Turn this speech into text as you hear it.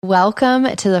Welcome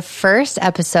to the first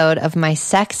episode of my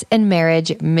Sex and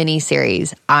Marriage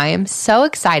mini-series. I am so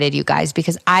excited, you guys,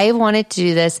 because I wanted to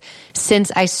do this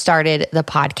since I started the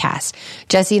podcast.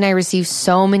 Jesse and I received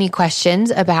so many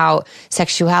questions about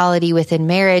sexuality within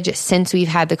marriage since we've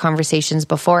had the conversations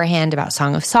beforehand about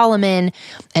Song of Solomon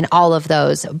and all of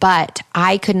those, but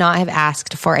I could not have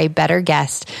asked for a better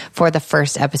guest for the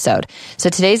first episode.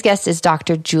 So today's guest is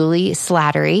Dr. Juli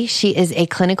Slattery. She is a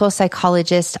clinical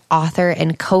psychologist, author,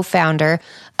 and co-founder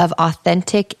of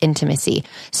Authentic Intimacy.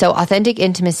 So Authentic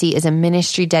Intimacy is a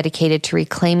ministry dedicated to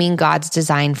reclaiming God's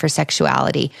design for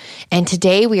sexuality. And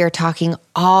today we are talking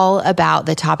all about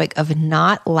the topic of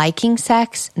not liking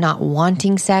sex, not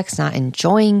wanting sex, not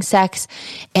enjoying sex,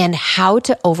 and how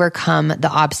to overcome the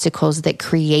obstacles that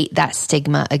create that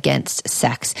stigma against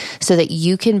sex so that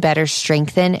you can better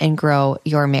strengthen and grow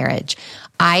your marriage.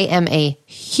 I am a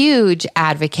huge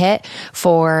advocate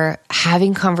for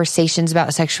having conversations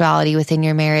about sexuality within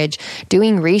your marriage,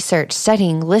 doing research,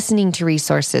 studying, listening to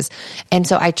resources. And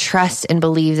so I trust and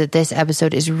believe that this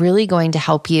episode is really going to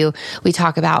help you. We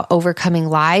talk about overcoming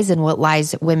lies and what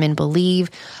lies women believe.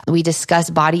 We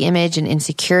discuss body image and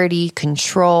insecurity,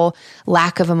 control,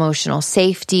 lack of emotional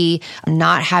safety,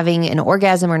 not having an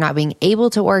orgasm or not being able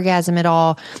to orgasm at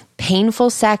all, painful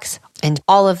sex, and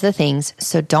all of the things.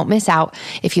 So don't miss out.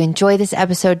 If you enjoy this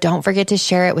episode, don't forget to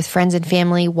share it with friends and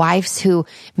family, wives who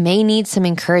may need some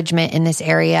encouragement in this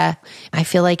area. I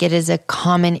feel like it is a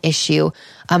common issue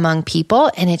among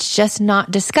people and it's just not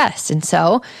discussed. And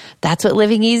so that's what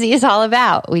Living Easy is all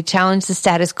about. We challenge the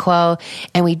status quo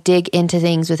and we dig into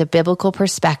things with a biblical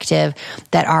perspective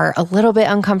that are a little bit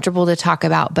uncomfortable to talk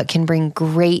about, but can bring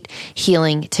great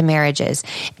healing to marriages.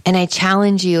 And I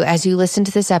challenge you as you listen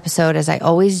to this episode, as I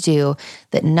always do,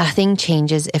 that nothing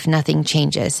changes if nothing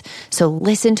changes. So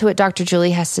listen to what Dr.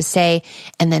 Juli has to say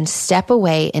and then step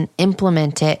away and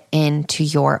implement it into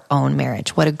your own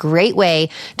marriage. What a great way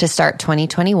to start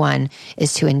 2021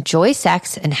 is to enjoy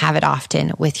sex and have it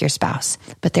often with your spouse.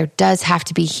 But there does have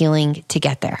to be healing to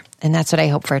get there. And that's what I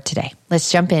hope for today. Let's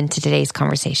jump into today's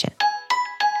conversation.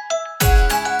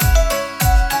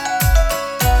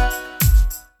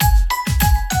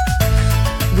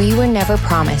 We were never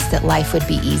promised that life would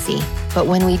be easy, but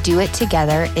when we do it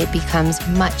together, it becomes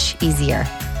much easier.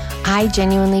 I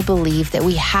genuinely believe that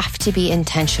we have to be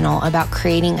intentional about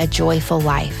creating a joyful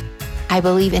life. I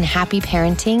believe in happy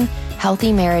parenting,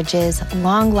 healthy marriages,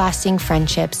 long-lasting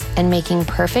friendships, and making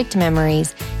perfect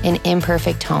memories in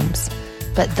imperfect homes.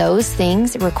 But those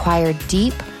things require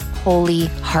deep, holy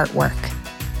heart work.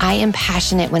 I am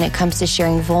passionate when it comes to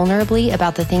sharing vulnerably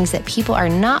about the things that people are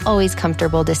not always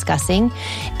comfortable discussing,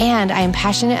 and I am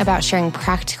passionate about sharing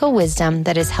practical wisdom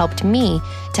that has helped me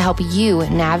to help you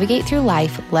navigate through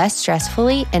life less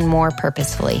stressfully and more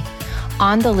purposefully.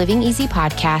 On the Living Easy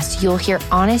podcast, you'll hear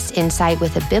honest insight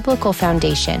with a biblical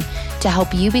foundation to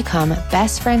help you become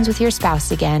best friends with your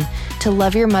spouse again, to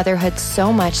love your motherhood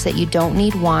so much that you don't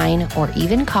need wine or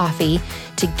even coffee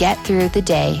to get through the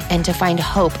day, and to find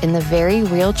hope in the very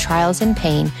real trials and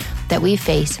pain that we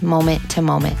face moment to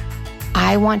moment.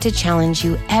 I want to challenge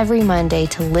you every Monday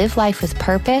to live life with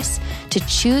purpose, to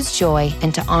choose joy,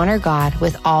 and to honor God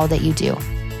with all that you do.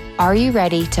 Are you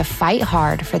ready to fight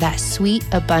hard for that sweet,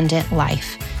 abundant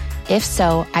life? If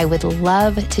so, I would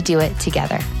love to do it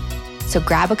together. So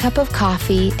grab a cup of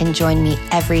coffee and join me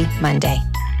every Monday.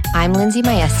 I'm Lindsay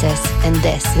Maestas, and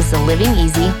this is the Living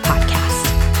Easy podcast.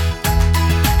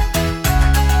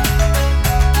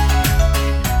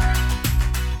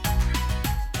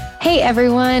 Hey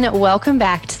everyone, welcome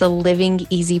back to the Living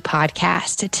Easy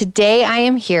podcast. Today I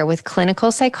am here with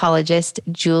clinical psychologist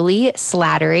Juli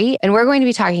Slattery, and we're going to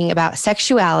be talking about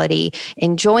sexuality,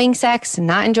 enjoying sex,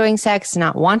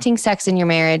 not wanting sex in your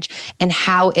marriage, and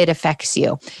how it affects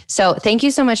you. So thank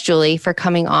you so much, Juli, for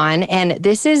coming on. And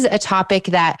this is a topic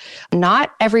that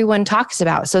not everyone talks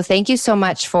about. So thank you so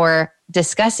much for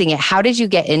discussing it. How did you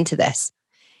get into this?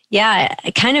 Yeah,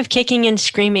 kind of kicking and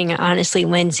screaming, honestly,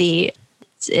 Lindsay.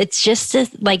 It's just,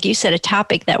 like you said, a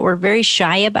topic that we're very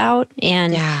shy about.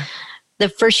 And the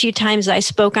first few times I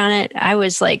spoke on it, I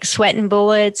was like sweating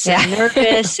bullets and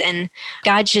nervous. And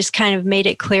God just kind of made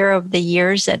it clear over the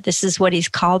years that this is what He's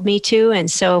called me to.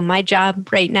 And so my job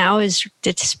right now is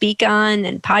to speak on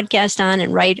and podcast on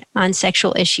and write on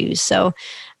sexual issues. So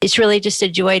it's really just a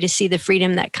joy to see the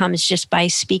freedom that comes just by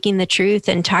speaking the truth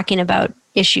and talking about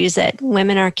issues that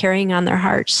women are carrying on their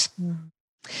hearts.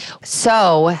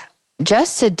 So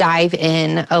just to dive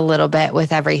in a little bit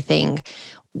with everything,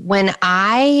 when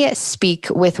I speak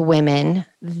with women,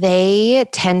 they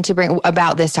tend to bring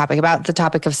about this topic, about the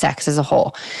topic of sex as a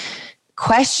whole,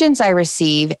 questions I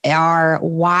receive are,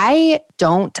 why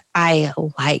don't I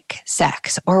like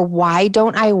sex? Or why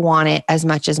don't I want it as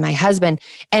much as my husband?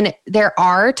 And there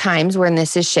are times when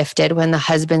this is shifted, when the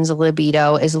husband's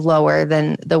libido is lower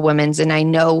than the woman's. And I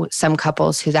know some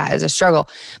couples who that is a struggle,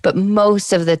 but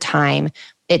most of the time,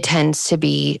 it tends to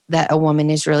be that a woman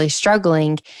is really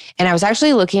struggling. And I was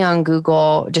actually looking on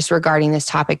Google just regarding this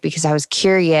topic because I was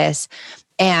curious.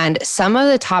 And some of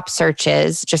the top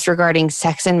searches just regarding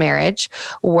sex and marriage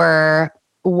were,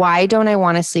 why don't I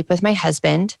want to sleep with my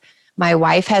husband? My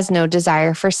wife has no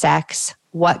desire for sex.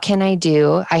 What can I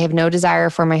do? I have no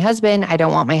desire for my husband. I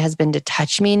don't want my husband to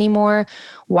touch me anymore.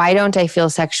 Why don't I feel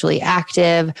sexually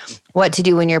active? What to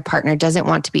do when your partner doesn't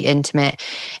want to be intimate?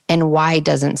 And why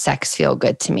doesn't sex feel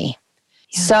good to me?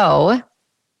 Yeah. So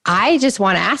I just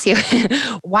want to ask you,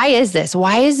 why is this?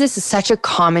 Why is this such a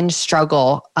common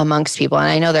struggle amongst people? And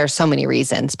I know there are so many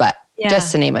reasons, but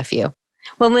just to name a few.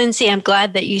 Well, Lindsay, I'm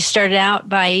glad that you started out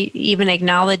by even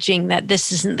acknowledging that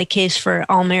this isn't the case for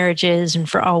all marriages and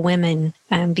for all women,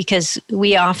 because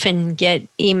we often get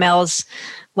emails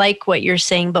like what you're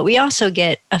saying, but we also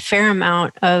get a fair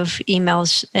amount of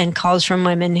emails and calls from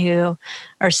women who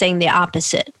are saying the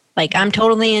opposite. Like, I'm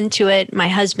totally into it. My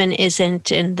husband isn't.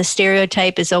 And the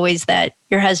stereotype is always that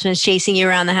your husband's chasing you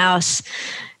around the house.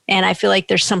 And I feel like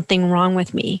there's something wrong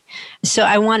with me. So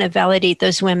I want to validate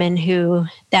those women who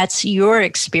that's your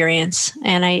experience.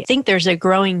 And I think there's a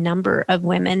growing number of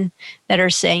women that are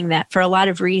saying that for a lot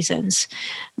of reasons.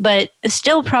 But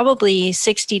still probably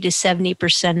 60 to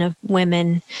 70% of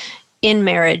women in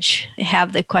marriage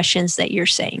have the questions that you're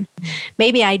saying.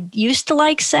 Maybe I used to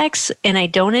like sex and I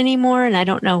don't anymore, and I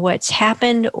don't know what's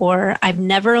happened, or I've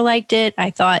never liked it. I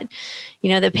thought,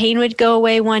 the pain would go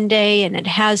away one day and it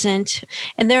hasn't.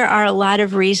 And there are a lot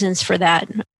of reasons for that.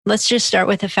 Let's just start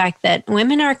with the fact that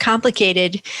women are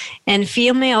complicated, and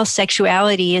female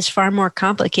sexuality is far more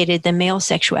complicated than male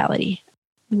sexuality.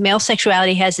 Male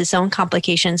sexuality has its own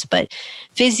complications, but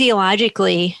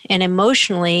physiologically and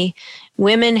emotionally,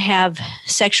 women have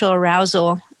sexual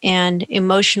arousal and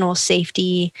emotional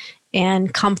safety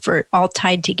and comfort all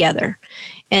tied together.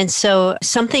 And so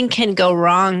something can go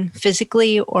wrong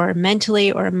physically or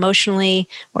mentally or emotionally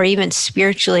or even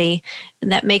spiritually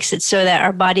that makes it so that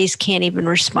our bodies can't even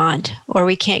respond, or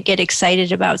we can't get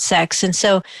excited about sex. And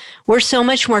so we're so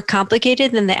much more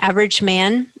complicated than the average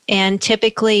man. And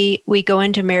typically we go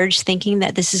into marriage thinking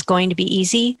that this is going to be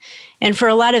easy. And for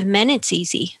a lot of men, it's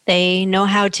easy. They know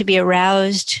how to be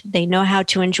aroused. They know how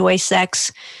to enjoy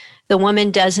sex. The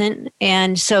woman doesn't.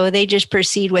 And so they just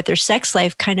proceed with their sex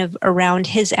life kind of around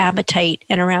his appetite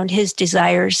and around his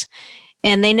desires.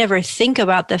 And they never think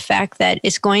about the fact that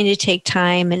it's going to take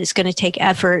time and it's going to take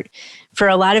effort for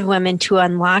a lot of women to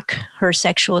unlock her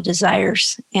sexual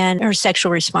desires and her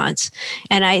sexual response.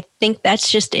 And I think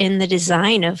that's just in the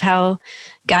design of how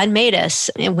God made us.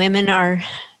 And women are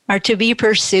to be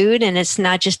pursued, and it's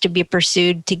not just to be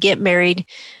pursued to get married,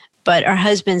 but our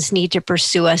husbands need to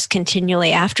pursue us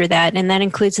continually after that. And that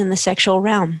includes in the sexual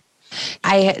realm.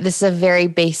 This is a very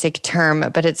basic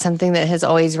term, but it's something that has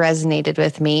always resonated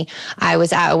with me. I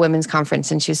was at a women's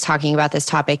conference and she was talking about this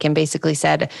topic and basically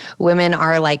said, women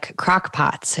are like crock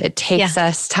pots. It takes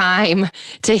us time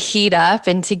to heat up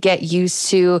and to get used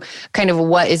to kind of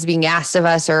what is being asked of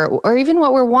us or even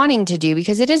what we're wanting to do,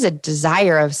 because it is a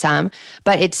desire of some,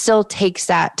 but it still takes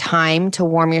that time to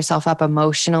warm yourself up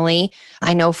emotionally.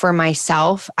 I know for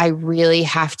myself, I really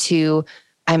have to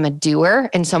I'm a doer.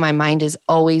 And so my mind is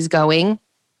always going.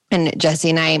 And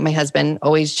Jesse and I, my husband,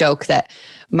 always joke that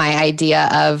my idea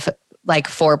of like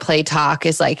foreplay talk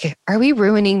is like, are we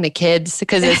ruining the kids?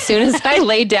 Because as soon as I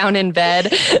lay down in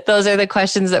bed, those are the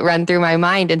questions that run through my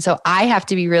mind. And so I have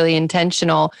to be really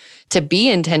intentional to be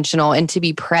intentional and to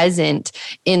be present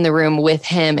in the room with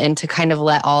him and to kind of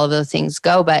let all of those things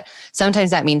go. But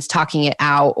sometimes that means talking it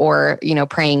out or,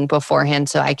 praying beforehand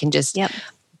so I can just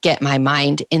get my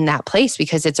mind in that place,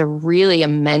 because it's really a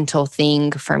mental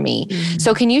thing for me. Mm-hmm.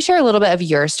 So can you share a little bit of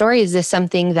your story? Is this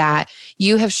something that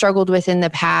you have struggled with in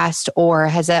the past, or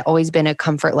has that always been a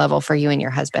comfort level for you and your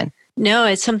husband? No,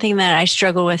 it's something that I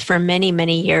struggled with for many,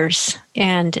 many years.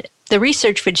 And the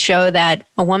research would show that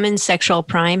a woman's sexual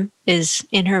prime is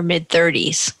in her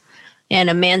mid-30s. And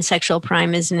a man's sexual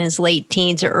prime is in his late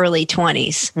teens or early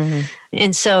 20s. Mm-hmm.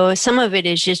 And so some of it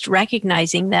is just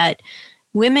recognizing that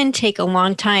women take a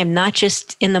long time, not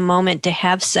just in the moment to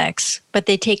have sex, but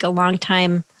they take a long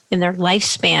time in their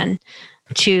lifespan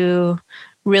to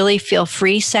really feel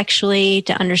free sexually,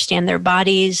 to understand their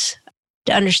bodies,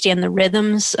 to understand the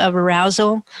rhythms of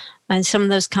arousal. And some of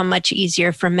those come much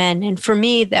easier for men. And for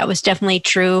me, that was definitely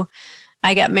true.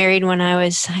 I got married when I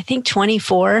was, I think,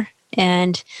 24.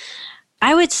 And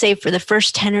I would say for the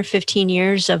first 10 or 15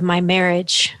 years of my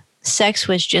marriage, sex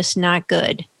was just not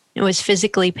good. It was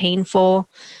physically painful,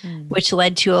 which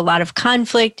led to a lot of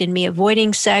conflict and me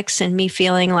avoiding sex and me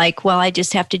feeling like, well, I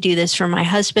just have to do this for my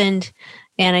husband.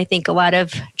 And I think a lot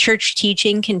of church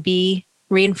teaching can be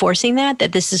reinforcing that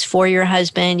this is for your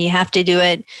husband. You have to do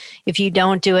it. If you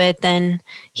don't do it, then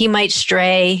he might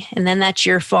stray and then that's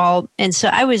your fault. And so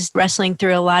I was wrestling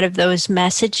through a lot of those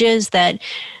messages that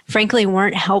frankly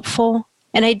weren't helpful.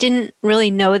 And I didn't really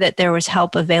know that there was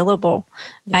help available.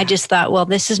 Yeah. I just thought, well,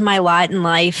 this is my lot in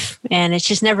life and it's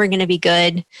just never going to be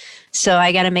good. So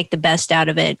I got to make the best out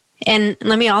of it. And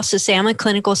let me also say, I'm a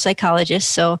clinical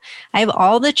psychologist. So I have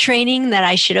all the training that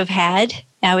I should have had.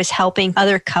 I was helping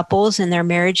other couples in their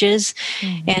marriages.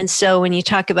 Mm-hmm. And so when you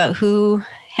talk about who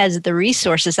has the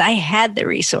resources, I had the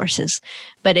resources.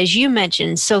 But as you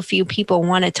mentioned, so few people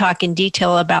want to talk in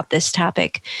detail about this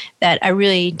topic that I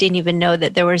really didn't even know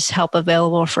that there was help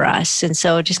available for us. And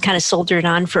so just kind of soldiered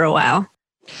on for a while.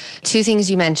 Two things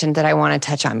you mentioned that I want to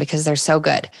touch on because they're so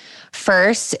good.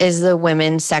 First is the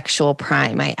women's sexual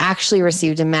prime. I actually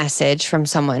received a message from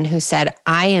someone who said,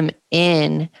 I am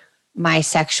in my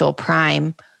sexual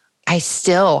prime. I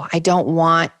don't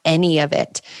want any of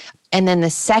it. And then the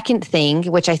second thing,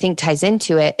 which I think ties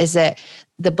into it, is that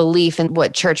the belief in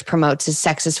what church promotes is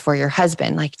sex is for your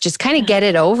husband, like just kind of get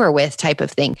it over with type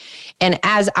of thing. And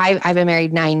as I've been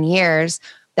married 9 years,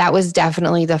 that was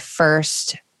definitely the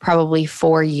first probably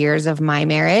 4 years of my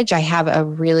marriage. I have a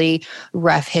really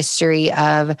rough history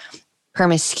of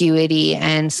promiscuity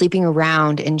and sleeping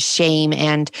around and shame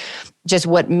and just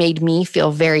what made me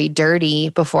feel very dirty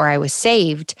before I was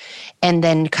saved. And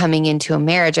then coming into a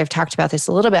marriage, I've talked about this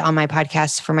a little bit on my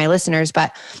podcast for my listeners,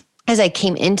 but as I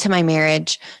came into my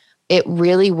marriage, it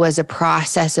really was a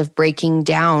process of breaking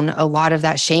down a lot of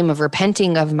that shame, of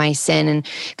repenting of my sin and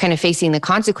kind of facing the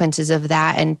consequences of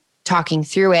that and talking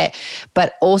through it,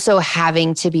 but also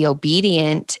having to be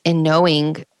obedient and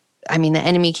knowing, the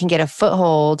enemy can get a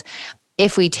foothold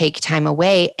if we take time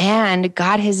away, and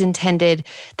God has intended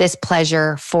this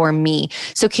pleasure for me.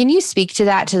 So can you speak to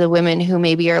that to the women who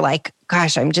maybe are like,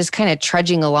 gosh, I'm just kind of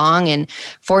trudging along and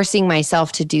forcing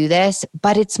myself to do this,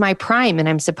 but it's my prime and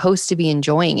I'm supposed to be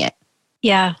enjoying it?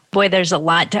 Yeah, boy, there's a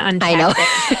lot to unpack. I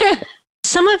know.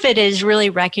 Some of it is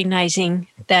really recognizing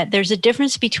that there's a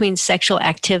difference between sexual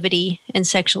activity and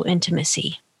sexual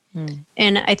intimacy.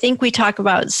 And I think we talk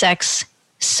about sex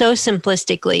so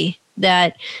simplistically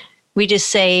that we just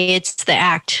say it's the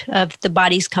act of the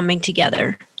bodies coming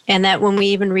together. And that when we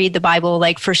even read the Bible,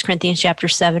 like 1 Corinthians chapter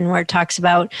 7, where it talks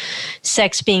about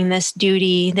sex being this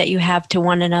duty that you have to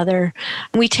one another,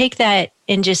 we take that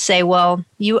and just say, well,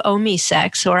 you owe me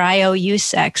sex or I owe you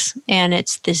sex, and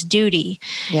it's this duty.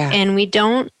 Yeah. And we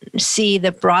don't see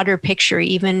the broader picture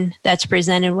even that's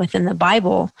presented within the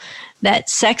Bible, that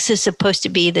sex is supposed to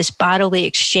be this bodily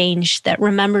exchange that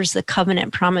remembers the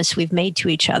covenant promise we've made to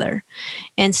each other.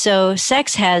 And so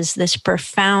sex has this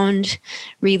profound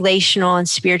relational and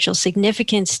spiritual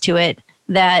significance to it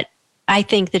that I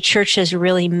think the church has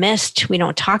really missed. We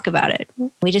don't talk about it.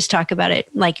 We just talk about it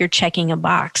like you're checking a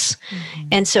box. Mm-hmm.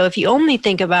 And so if you only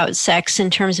think about sex in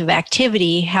terms of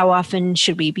activity, how often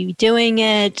should we be doing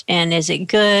it? And is it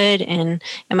good? And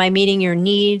am I meeting your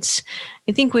needs?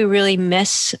 I think we really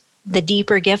miss the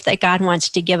deeper gift that God wants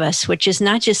to give us, which is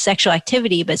not just sexual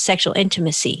activity, but sexual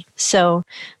intimacy. So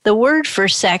the word for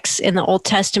sex in the Old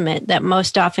Testament that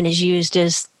most often is used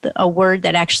is a word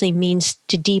that actually means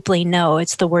to deeply know.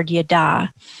 It's the word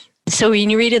yada. So when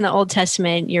you read in the Old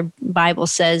Testament, your Bible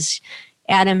says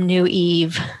Adam knew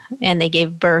Eve and they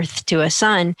gave birth to a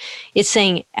son. It's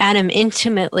saying Adam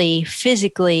intimately,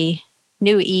 physically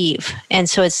knew Eve. And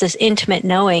so it's this intimate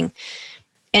knowing.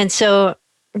 And so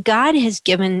God has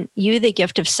given you the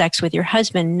gift of sex with your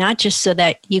husband, not just so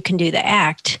that you can do the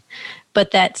act,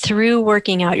 but that through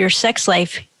working out your sex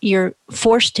life, you're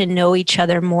forced to know each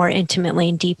other more intimately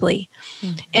and deeply.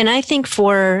 Mm-hmm. And I think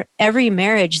for every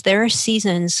marriage, there are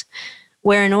seasons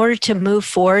where in order to move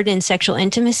forward in sexual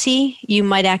intimacy, you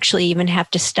might actually even have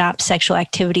to stop sexual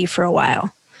activity for a while,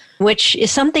 which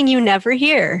is something you never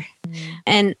hear. Mm-hmm.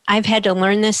 And I've had to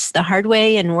learn this the hard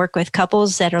way and work with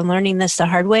couples that are learning this the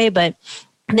hard way, but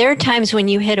there are times when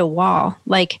you hit a wall,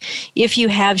 like if you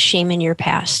have shame in your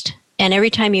past, and every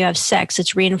time you have sex,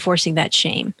 it's reinforcing that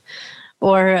shame.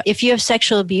 Or if you have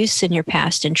sexual abuse in your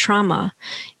past and trauma,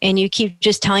 and you keep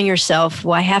just telling yourself,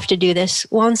 well, I have to do this.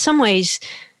 Well, in some ways,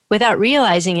 without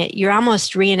realizing it, you're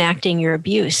almost reenacting your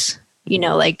abuse. You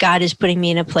know, like God is putting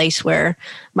me in a place where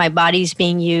my body's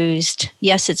being used.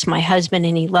 Yes, it's my husband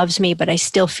and he loves me, but I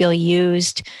still feel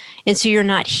used. And so you're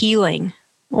not healing.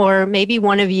 Or maybe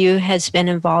one of you has been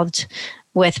involved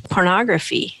with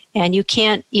pornography and you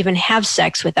can't even have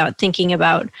sex without thinking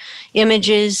about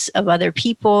images of other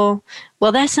people.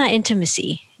 Well, that's not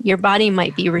intimacy. Your body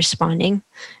might be responding,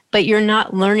 but you're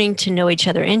not learning to know each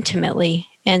other intimately.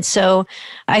 And so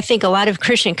I think a lot of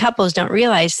Christian couples don't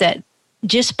realize that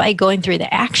just by going through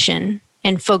the action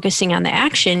and focusing on the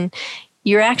action,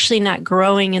 you're actually not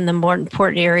growing in the more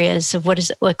important areas of what does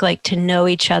it look like to know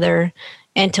each other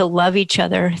and to love each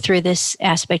other through this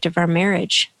aspect of our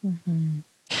marriage. Mm-hmm.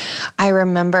 I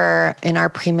remember in our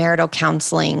premarital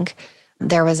counseling,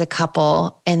 there was a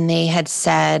couple and they had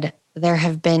said, there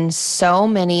have been so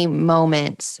many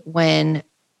moments when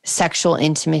sexual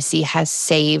intimacy has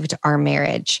saved our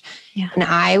marriage. Yeah. And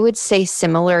I would say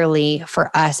similarly for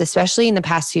us, especially in the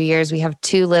past few years, we have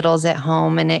 2 littles at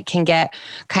home and it can get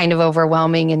kind of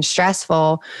overwhelming and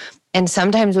stressful. And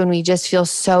sometimes when we just feel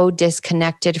so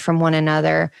disconnected from one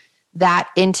another, that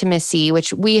intimacy,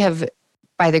 which we have,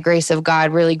 by the grace of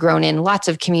God, really grown in, lots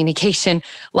of communication,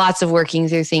 lots of working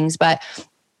through things, but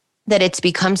that it's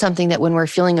become something that when we're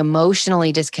feeling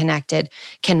emotionally disconnected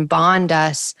can bond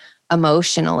us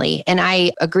emotionally. And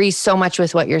I agree so much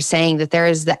with what you're saying, that there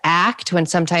is the act when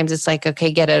sometimes it's like,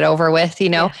 okay, get it over with,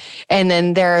 Yeah. And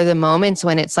then there are the moments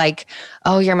when it's like,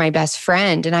 oh, you're my best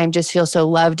friend. And I just feel so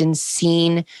loved and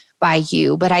seen by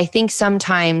you. But I think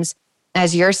sometimes,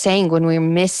 as you're saying, when we're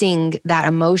missing that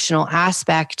emotional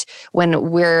aspect, when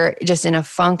we're just in a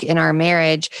funk in our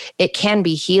marriage, it can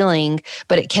be healing,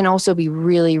 but it can also be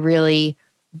really, really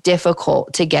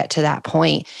difficult to get to that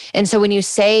point. And so when you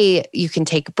say you can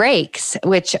take breaks,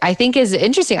 which I think is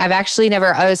interesting, I've actually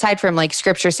never, aside from like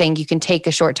scripture saying you can take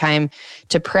a short time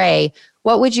to pray,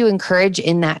 what would you encourage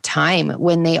in that time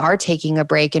when they are taking a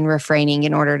break and refraining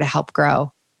in order to help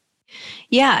grow?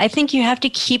 Yeah, I think you have to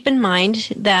keep in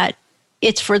mind that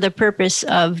it's for the purpose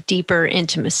of deeper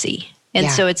intimacy.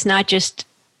 And so it's not just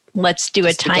let's do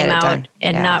a timeout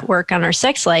and not work on our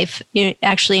sex life.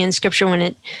 Actually, in scripture, when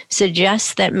it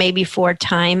suggests that maybe for a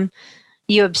time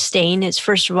you abstain, it's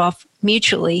first of all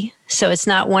mutually. So it's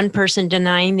not one person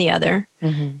denying the other.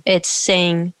 Mm-hmm. It's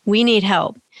saying we need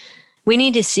help. We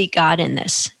need to seek God in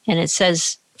this. And it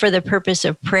says for the purpose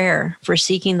of prayer, for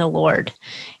seeking the Lord.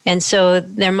 And so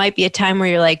there might be a time where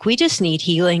you're like, we just need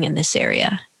healing in this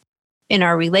area. In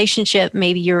our relationship,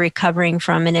 maybe you're recovering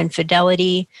from an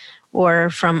infidelity or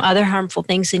from other harmful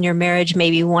things in your marriage.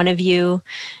 Maybe one of you,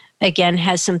 again,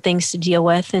 has some things to deal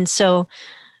with. And so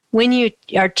when you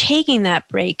are taking that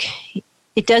break,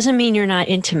 it doesn't mean you're not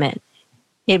intimate.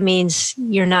 It means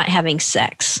you're not having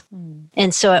sex. Mm.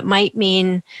 And so it might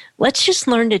mean, let's just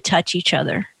learn to touch each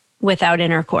other without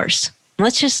intercourse.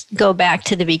 Let's just go back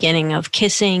to the beginning of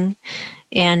kissing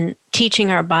and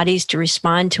teaching our bodies to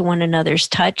respond to one another's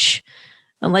touch.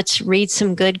 And let's read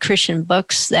some good Christian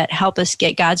books that help us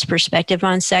get God's perspective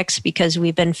on sex, because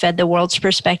we've been fed the world's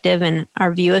perspective and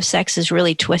our view of sex is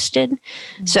really twisted.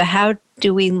 Mm-hmm. So how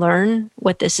do we learn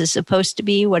what this is supposed to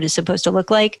be, what it's supposed to look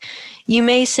like? You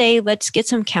may say, let's get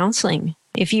some counseling.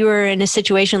 If you were in a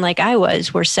situation like I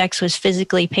was, where sex was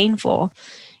physically painful,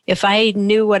 if I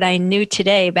knew what I knew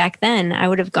today back then, I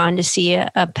would have gone to see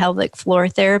a pelvic floor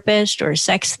therapist or a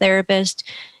sex therapist,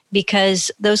 because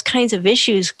those kinds of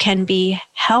issues can be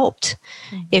helped.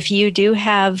 Mm-hmm. If you do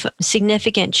have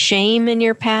significant shame in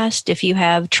your past, if you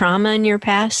have trauma in your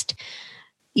past,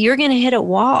 you're going to hit a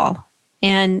wall.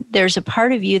 And there's a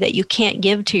part of you that you can't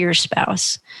give to your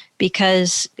spouse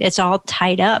because it's all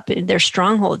tied up. There's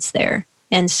strongholds there.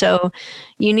 And so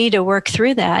you need to work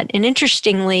through that. And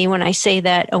interestingly, when I say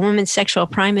that a woman's sexual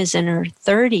prime is in her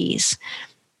 30s,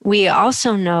 we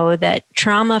also know that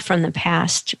trauma from the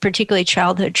past, particularly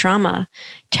childhood trauma,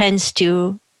 tends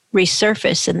to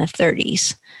resurface in the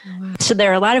 30s. Wow. So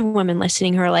there are a lot of women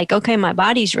listening who are like, okay, my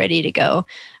body's ready to go,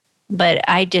 but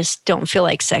I just don't feel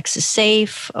like sex is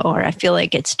safe, or I feel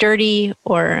like it's dirty,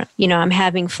 or, I'm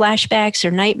having flashbacks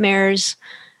or nightmares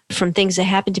from things that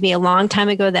happened to me a long time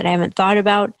ago that I haven't thought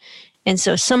about. And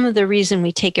so some of the reason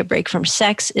we take a break from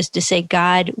sex is to say,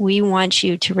 God, we want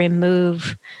you to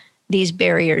remove these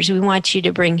barriers. We want you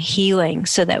to bring healing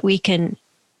so that we can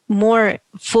more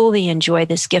fully enjoy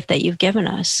this gift that you've given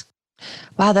us.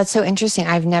 Wow, that's so interesting.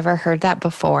 I've never heard that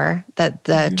before, that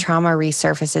the trauma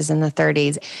resurfaces in the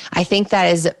 30s. I think that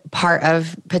is part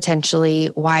of potentially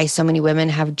why so many women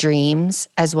have dreams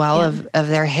as well of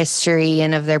their history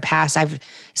and of their past. I've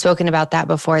spoken about that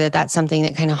before, that's something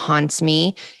that kind of haunts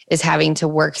me, is having to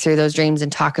work through those dreams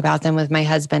and talk about them with my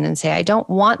husband and say, I don't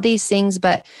want these things,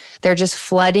 but they're just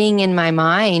flooding in my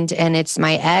mind, and it's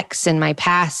my ex and my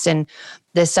past and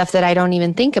the stuff that I don't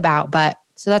even think about. But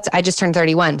So I just turned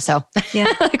 31. So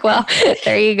yeah, well,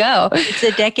 there you go. It's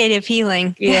a decade of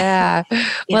healing. Yeah.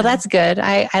 Well, that's good.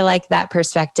 I like that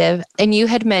perspective. And you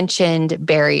had mentioned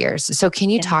barriers. So can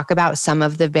you talk about some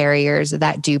of the barriers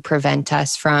that do prevent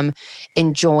us from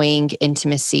enjoying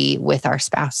intimacy with our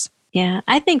spouse? Yeah,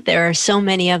 I think there are so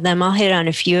many of them. I'll hit on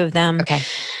a few of them. Okay.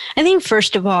 I think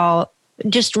first of all,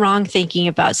 just wrong thinking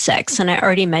about sex. And I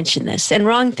already mentioned this. And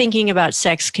wrong thinking about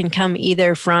sex can come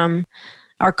either from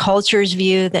our culture's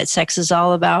view that sex is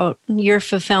all about your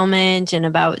fulfillment and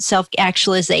about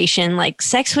self-actualization. Like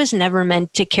sex was never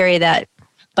meant to carry that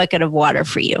bucket of water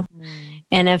for you.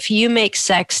 And if you make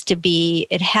sex to be,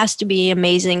 it has to be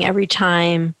amazing every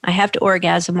time. I have to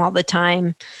orgasm all the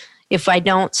time. If I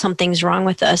don't, something's wrong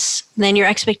with us. Then your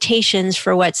expectations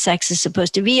for what sex is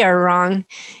supposed to be are wrong.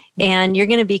 And you're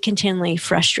going to be continually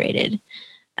frustrated.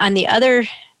 On the other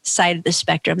side of the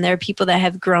spectrum, there are people that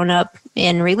have grown up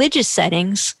in religious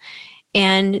settings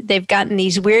and they've gotten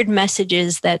these weird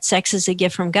messages that sex is a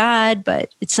gift from God,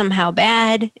 but it's somehow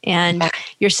bad and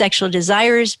your sexual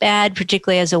desire is bad,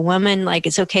 particularly as a woman. Like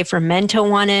it's okay for men to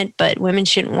want it, but women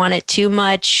shouldn't want it too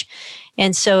much.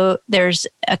 And so there's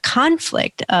a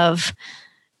conflict of,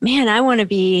 man, I want to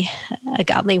be a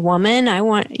godly woman. I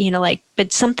want,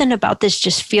 but something about this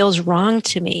just feels wrong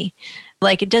to me.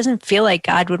 Like it doesn't feel like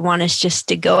God would want us just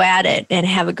to go at it and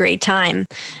have a great time.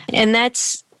 And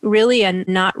that's really a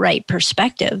not right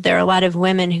perspective. There are a lot of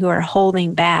women who are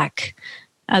holding back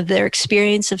of their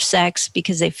experience of sex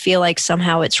because they feel like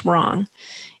somehow it's wrong.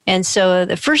 And so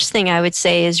the first thing I would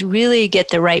say is really get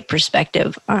the right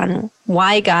perspective on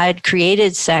why God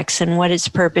created sex and what its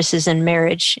purpose is in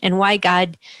marriage, and why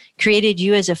God created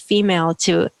you as a female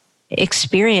to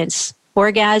experience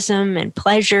orgasm and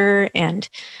pleasure, and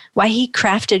why he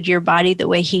crafted your body the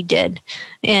way he did,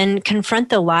 and confront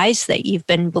the lies that you've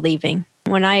been believing.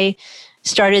 When I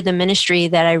started the ministry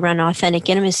that I run, Authentic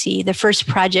Intimacy, the first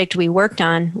project we worked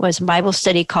on was a Bible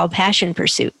study called Passion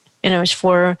Pursuit. And it's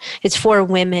for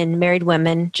women, married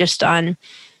women, just on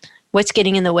what's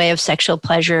getting in the way of sexual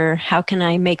pleasure. How can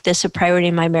I make this a priority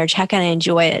in my marriage? How can I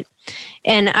enjoy it?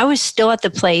 And I was still at the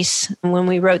place when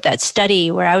we wrote that study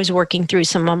where I was working through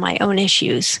some of my own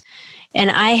issues.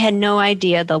 And I had no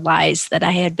idea the lies that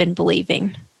I had been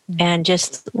believing. And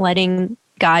just letting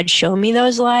God show me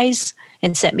those lies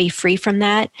and set me free from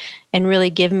that and really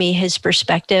give me his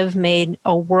perspective made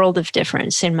a world of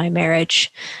difference in my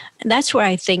marriage. And that's where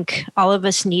I think all of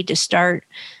us need to start,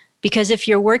 because if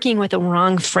you're working with a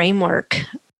wrong framework,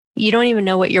 you don't even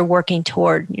know what you're working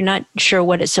toward. You're not sure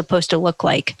what it's supposed to look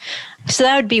like. So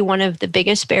that would be one of the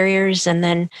biggest barriers. And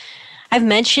then I've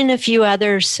mentioned a few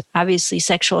others. Obviously,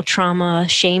 sexual trauma,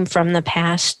 shame from the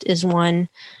past is one.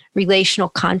 Relational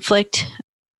conflict.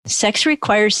 Sex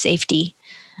requires safety.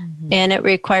 And it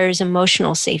requires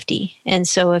emotional safety. And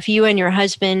so if you and your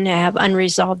husband have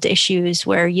unresolved issues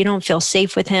where you don't feel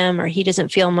safe with him or he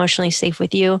doesn't feel emotionally safe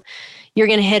with you, you're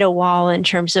going to hit a wall in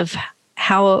terms of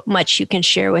how much you can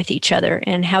share with each other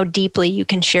and how deeply you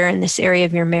can share in this area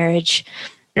of your marriage.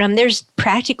 There's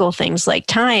practical things like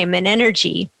time and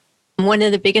energy. One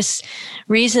of the biggest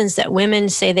reasons that women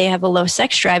say they have a low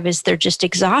sex drive is they're just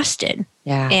exhausted.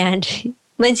 Yeah. And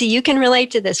Lindsay, you can relate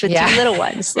to this with two little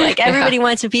ones. Like everybody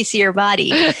wants a piece of your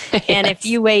body. And if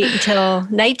you wait until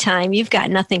nighttime, you've got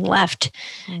nothing left.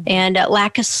 And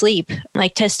lack of sleep.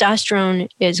 Like testosterone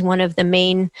is one of the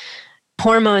main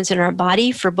hormones in our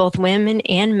body for both women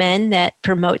and men that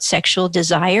promote sexual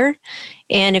desire.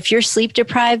 And if you're sleep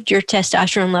deprived, your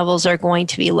testosterone levels are going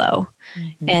to be low.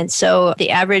 And so the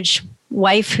average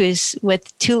wife who's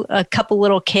with a couple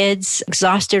little kids,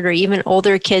 exhausted, or even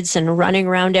older kids and running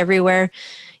around everywhere,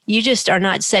 you just are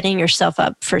not setting yourself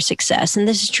up for success. And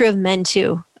this is true of men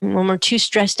too. When we're too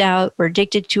stressed out, we're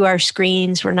addicted to our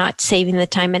screens, we're not saving the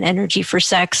time and energy for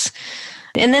sex.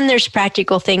 And then there's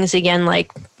practical things again,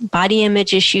 like body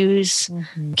image issues,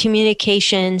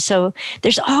 communication. So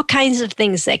there's all kinds of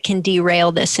things that can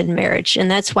derail this in marriage.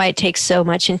 And that's why it takes so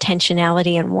much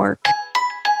intentionality and work.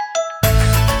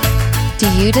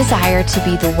 Do you desire to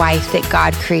be the wife that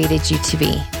God created you to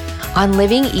be? On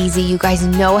Living Easy, you guys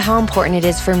know how important it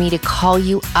is for me to call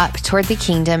you up toward the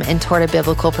kingdom and toward a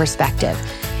biblical perspective.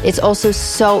 It's also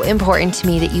so important to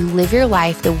me that you live your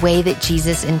life the way that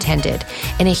Jesus intended.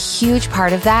 And a huge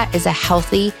part of that is a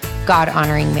healthy,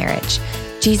 God-honoring marriage.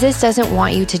 Jesus doesn't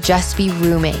want you to just be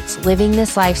roommates, living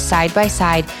this life side by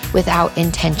side without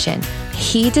intention.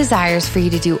 He desires for you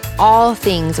to do all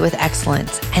things with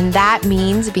excellence, and that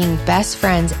means being best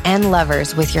friends and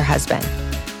lovers with your husband.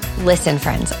 Listen,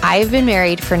 friends, I've been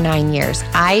married for 9 years.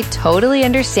 I totally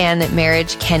understand that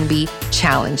marriage can be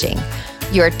challenging.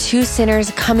 You are two sinners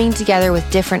coming together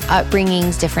with different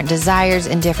upbringings, different desires,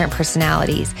 and different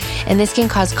personalities. And this can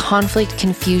cause conflict,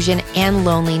 confusion, and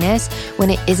loneliness when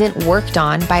it isn't worked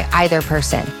on by either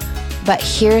person. But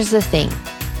here's the thing.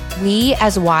 We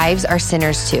as wives are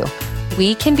sinners too.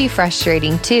 We can be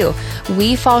frustrating too.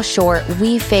 We fall short,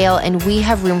 we fail, and we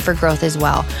have room for growth as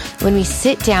well. When we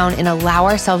sit down and allow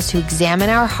ourselves to examine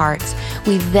our hearts,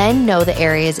 we then know the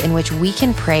areas in which we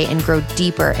can pray and grow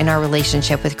deeper in our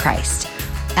relationship with Christ.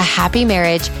 A happy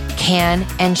marriage can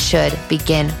and should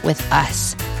begin with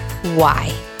us. Why?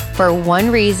 For one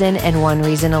reason and one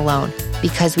reason alone,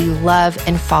 because we love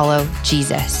and follow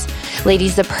Jesus.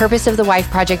 Ladies, the purpose of the Wife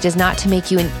Project is not to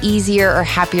make you an easier or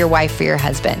happier wife for your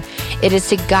husband. It is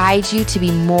to guide you to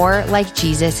be more like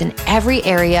Jesus in every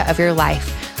area of your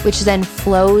life, which then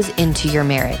flows into your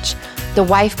marriage. The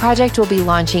Wife Project will be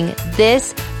launching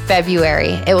this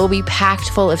February. It will be packed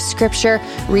full of scripture,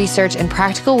 research, and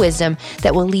practical wisdom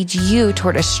that will lead you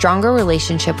toward a stronger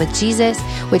relationship with Jesus,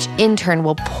 which in turn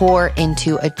will pour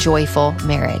into a joyful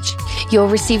marriage. You'll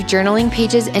receive journaling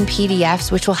pages and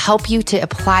PDFs, which will help you to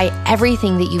apply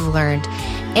everything that you've learned.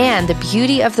 And the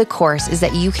beauty of the course is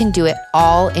that you can do it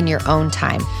all in your own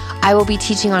time. I will be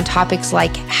teaching on topics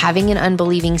like having an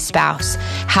unbelieving spouse,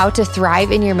 how to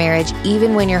thrive in your marriage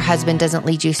even when your husband doesn't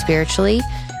lead you spiritually,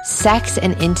 sex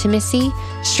and intimacy,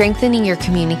 strengthening your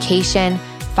communication,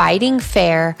 fighting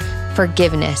fair,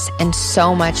 forgiveness, and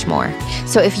so much more.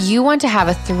 So if you want to have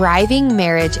a thriving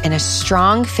marriage and a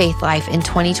strong faith life in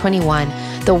 2021,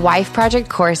 the Wife Project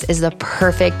course is the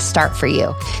perfect start for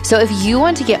you. So if you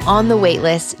want to get on the wait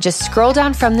list, just scroll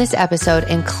down from this episode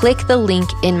and click the link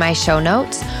in my show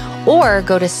notes, or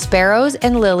go to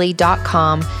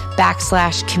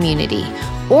sparrowsandlily.com/community.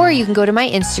 Or you can go to my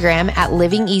Instagram at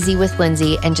Living Easy with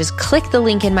Lindsay and just click the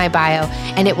link in my bio,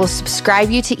 and it will subscribe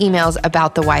you to emails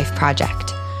about the Wife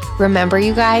Project. Remember,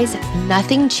 you guys,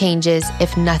 nothing changes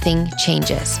if nothing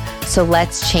changes. So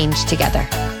let's change together.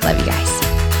 Love you guys.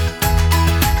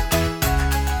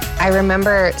 I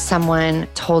remember someone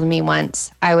told me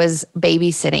once, I was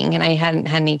babysitting and I hadn't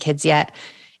had any kids yet,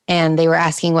 and they were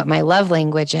asking what my love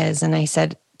language is. And I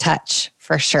said, touch,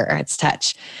 for sure, it's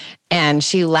touch. And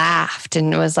she laughed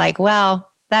and was like,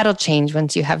 well, that'll change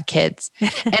once you have kids.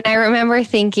 And I remember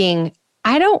thinking,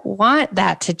 I don't want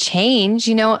that to change.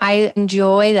 You know, I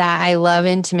enjoy that. I love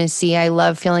intimacy. I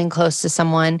love feeling close to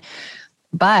someone.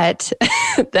 But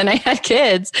then I had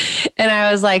kids and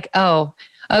I was like, oh,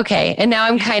 okay. And now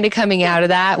I'm kind of coming out of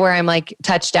that where I'm like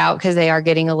touched out because they are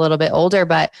getting a little bit older.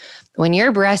 But when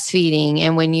you're breastfeeding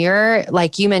and when you're,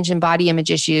 like you mentioned, body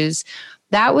image issues,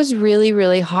 that was really,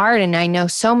 really hard. And I know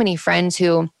so many friends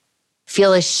who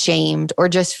feel ashamed or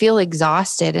just feel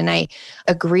exhausted. And I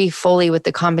agree fully with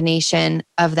the combination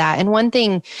of that. And one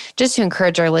thing, just to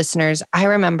encourage our listeners, I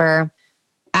remember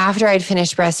after I'd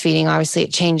finished breastfeeding, obviously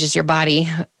it changes your body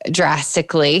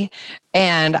drastically.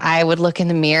 And I would look in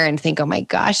the mirror and think, oh my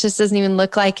gosh, this doesn't even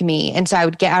look like me. And so I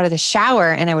would get out of the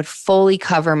shower and I would fully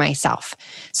cover myself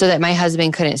so that my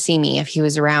husband couldn't see me if he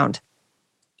was around.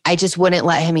 I just wouldn't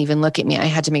let him even look at me. I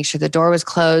had to make sure the door was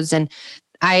closed. And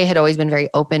I had always been very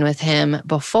open with him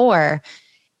before.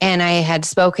 And I had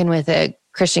spoken with a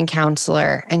Christian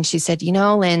counselor and she said, you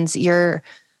know, Linz, you're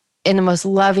in the most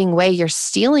loving way, you're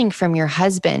stealing from your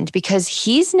husband because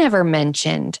he's never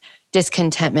mentioned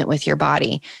discontentment with your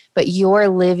body, but you're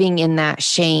living in that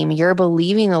shame. You're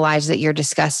believing the lies that you're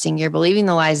disgusting. You're believing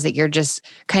the lies that you're just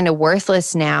kind of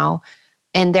worthless now.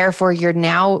 And therefore you're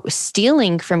now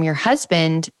stealing from your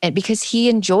husband because he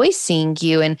enjoys seeing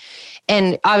you. And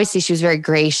obviously she was very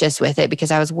gracious with it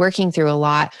because I was working through a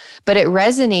lot, but it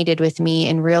resonated with me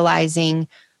in realizing,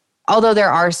 although there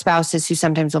are spouses who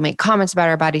sometimes will make comments about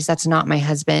our bodies, that's not my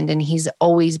husband. And he's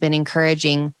always been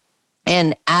encouraging.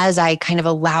 And as I kind of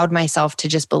allowed myself to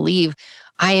just believe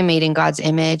I am made in God's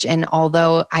image, and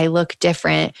although I look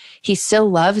different, he still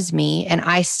loves me and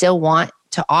I still want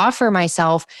to offer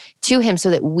myself to him so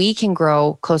that we can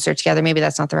grow closer together. Maybe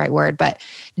that's not the right word, but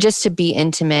just to be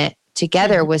intimate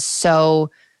together was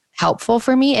so helpful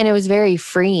for me. And it was very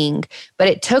freeing, but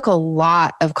it took a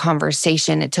lot of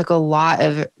conversation. It took a lot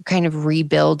of kind of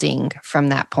rebuilding from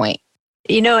that point.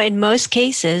 You know, in most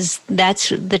cases,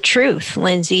 that's the truth,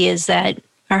 Lindsay, is that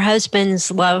our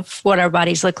husbands love what our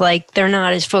bodies look like. They're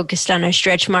not as focused on our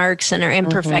stretch marks and our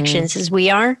imperfections as we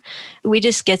are. We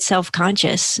just get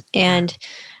self-conscious. And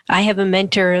I have a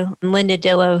mentor, Linda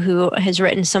Dillow, who has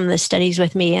written some of the studies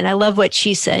with me. And I love what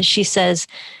she says. She says,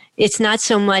 it's not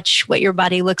so much what your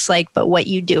body looks like, but what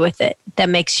you do with it that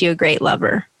makes you a great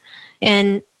lover.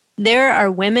 And there are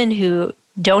women who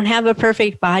don't have a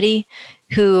perfect body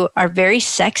who are very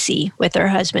sexy with their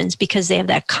husbands because they have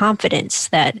that confidence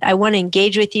that I want to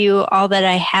engage with you. All that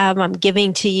I have, I'm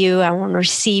giving to you. I want to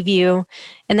receive you.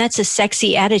 And that's a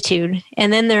sexy attitude.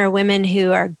 And then there are women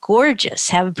who are gorgeous,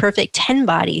 have perfect 10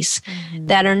 bodies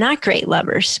that are not great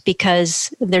lovers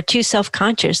because they're too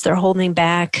self-conscious. They're holding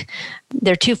back.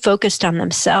 They're too focused on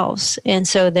themselves. And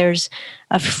so there's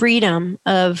a freedom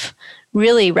of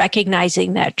really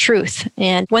recognizing that truth.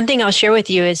 And one thing I'll share with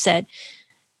you is that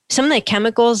some of the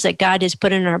chemicals that God has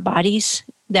put in our bodies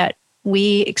that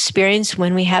we experience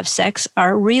when we have sex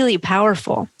are really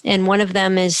powerful. And one of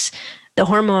them is the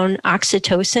hormone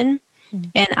oxytocin.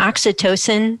 And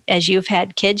oxytocin, as you've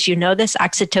had kids, you know this,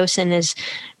 oxytocin is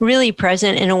really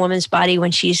present in a woman's body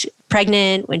when she's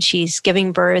pregnant, when she's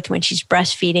giving birth, when she's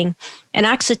breastfeeding. And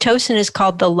oxytocin is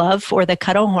called the love or the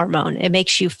cuddle hormone. It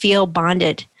makes you feel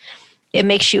bonded. It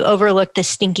makes you overlook the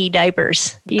stinky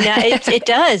diapers. You know, it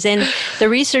does. And the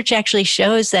research actually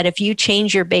shows that if you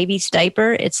change your baby's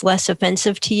diaper, it's less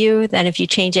offensive to you than if you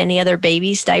change any other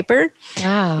baby's diaper.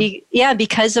 Wow. Yeah,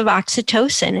 because of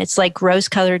oxytocin. It's like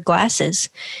rose-colored glasses.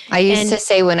 I used to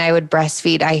say when I would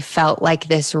breastfeed, I felt like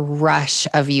this rush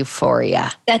of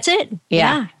euphoria. That's it.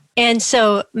 Yeah. And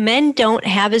so men don't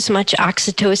have as much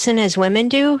oxytocin as women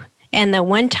do. And the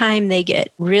one time they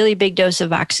get really big dose of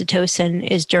oxytocin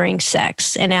is during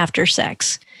sex and after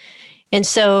sex. And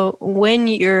so when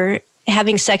you're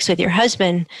having sex with your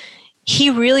husband, he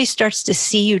really starts to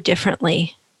see you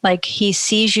differently. Like he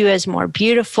sees you as more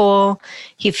beautiful.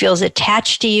 He feels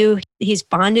attached to you. He's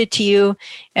bonded to you.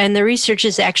 And the research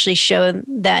has actually shown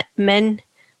that men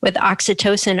with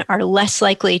oxytocin are less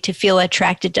likely to feel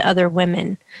attracted to other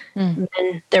women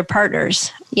than their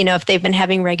partners, you know, if they've been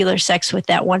having regular sex with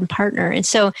that one partner. And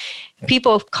so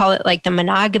people call it like the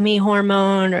monogamy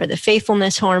hormone or the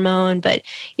faithfulness hormone, but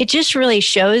it just really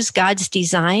shows God's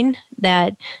design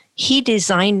that he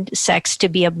designed sex to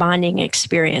be a bonding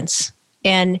experience.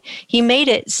 And he made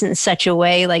it in such a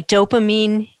way like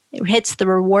dopamine hits the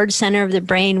reward center of the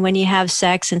brain when you have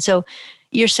sex. And so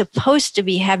you're supposed to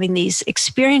be having these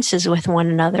experiences with one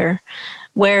another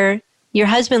where your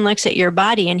husband looks at your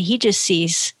body and he just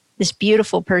sees this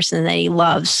beautiful person that he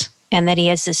loves and that he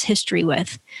has this history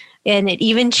with. And it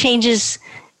even changes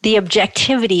the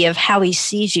objectivity of how he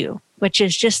sees you, which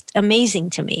is just amazing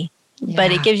to me. Yeah.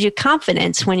 But it gives you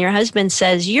confidence when your husband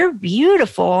says, you're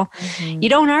beautiful. You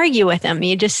don't argue with him.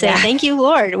 You just say, thank you,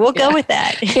 Lord. We'll go with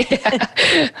that.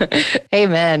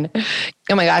 Amen.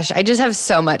 Oh my gosh. I just have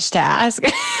so much to ask.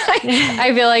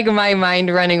 I feel like my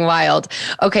mind running wild.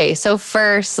 Okay. So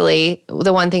firstly,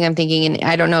 the one thing I'm thinking, and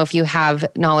I don't know if you have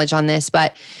knowledge on this,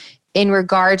 but in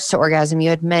regards to orgasm,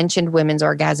 you had mentioned women's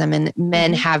orgasm and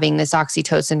men having this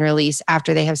oxytocin release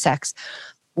after they have sex.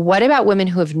 What about women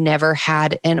who have never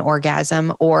had an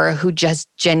orgasm or who just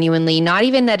genuinely, not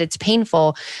even that it's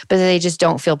painful, but they just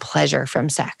don't feel pleasure from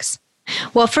sex?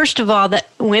 Well, first of all, that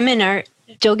women are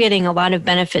still getting a lot of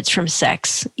benefits from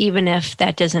sex, even if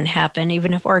that doesn't happen,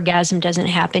 even if orgasm doesn't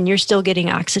happen. You're still getting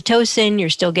oxytocin, you're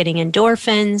still getting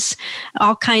endorphins,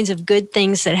 all kinds of good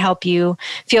things that help you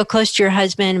feel close to your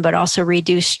husband, but also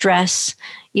reduce stress,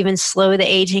 even slow the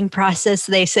aging process,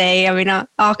 they say. I mean,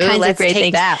 all kinds of great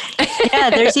things. Yeah,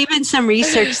 there's even some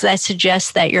research that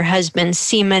suggests that your husband's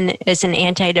semen is an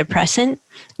antidepressant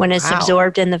when it's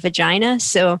absorbed in the vagina.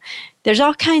 So there's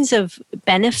all kinds of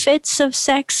benefits of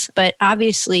sex, but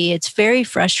obviously it's very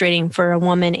frustrating for a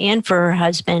woman and for her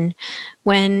husband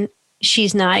when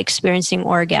she's not experiencing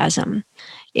orgasm.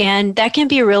 And that can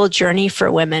be a real journey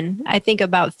for women. I think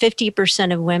about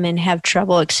 50% of women have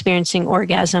trouble experiencing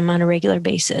orgasm on a regular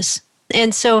basis.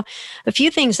 And so a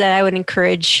few things that I would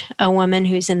encourage a woman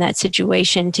who's in that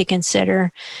situation to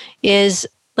consider is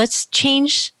let's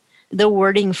change the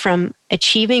wording from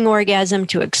achieving orgasm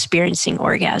to experiencing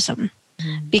orgasm.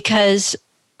 Because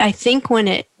I think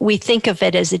when we think of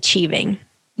it as achieving,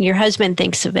 your husband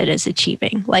thinks of it as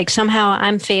achieving. Like somehow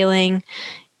I'm failing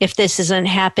if this isn't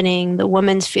happening. The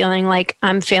woman's feeling like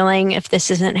I'm failing if this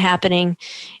isn't happening.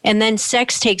 And then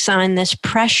sex takes on this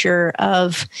pressure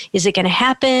of, is it going to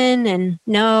happen? And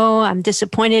no, I'm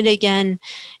disappointed again.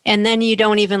 And then you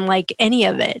don't even like any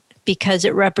of it because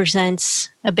it represents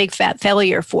a big fat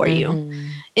failure for you.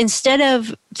 Instead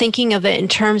of thinking of it in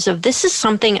terms of, this is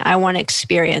something I want to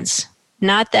experience,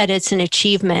 not that it's an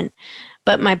achievement,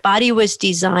 but my body was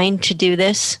designed to do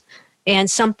this and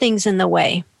something's in the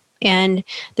way. And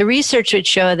the research would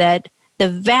show that the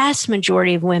vast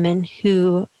majority of women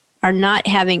who are not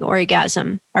having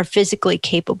orgasm are physically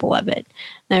capable of it.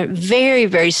 There are a very,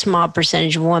 very small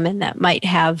percentage of women that might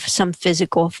have some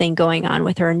physical thing going on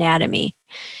with her anatomy.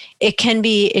 it can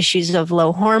be issues of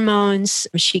low hormones.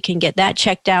 She can get that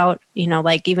checked out,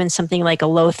 like even something like a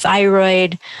low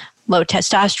thyroid, low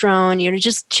testosterone,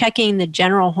 just checking the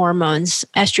general hormones,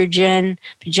 estrogen,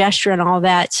 progesterone, all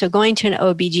that. So going to an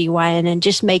OBGYN and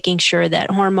just making sure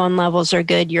that hormone levels are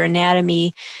good, your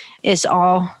anatomy is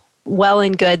all well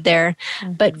and good there.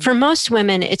 Mm-hmm. But for most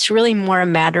women, it's really more a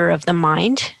matter of the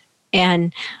mind.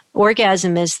 And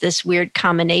orgasm is this weird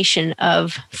combination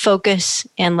of focus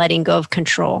and letting go of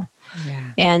control.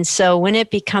 Yeah. And so when it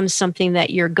becomes something that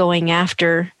you're going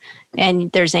after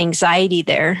and there's anxiety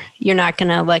there, you're not going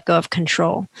to let go of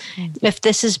control. Mm-hmm. If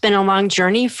this has been a long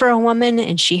journey for a woman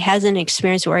and she hasn't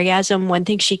experienced orgasm, one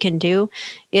thing she can do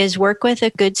is work with a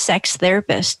good sex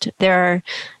therapist. There are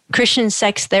Christian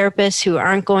sex therapists who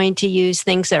aren't going to use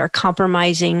things that are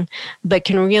compromising, but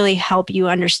can really help you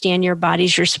understand your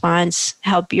body's response,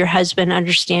 help your husband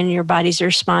understand your body's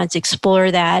response, explore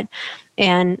that.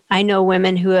 And I know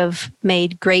women who have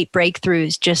made great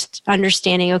breakthroughs, just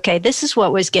understanding, okay, this is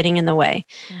what was getting in the way.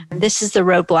 Mm-hmm. This is the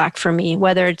roadblock for me,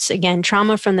 whether it's, again,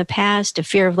 trauma from the past, a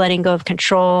fear of letting go of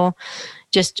control,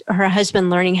 just her husband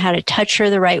learning how to touch her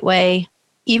the right way,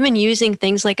 even using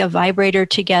things like a vibrator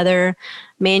together,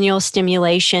 manual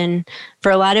stimulation.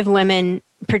 For a lot of women,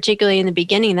 particularly in the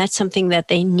beginning, that's something that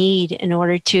they need in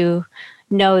order to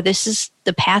know this is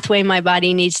the pathway my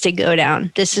body needs to go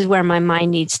down. This is where my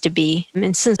mind needs to be.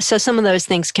 And so some of those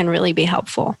things can really be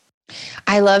helpful.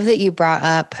 I love that you brought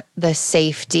up the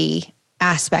safety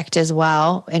aspect as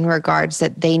well, in regards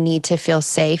that they need to feel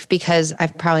safe, because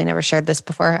I've probably never shared this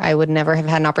before. I would never have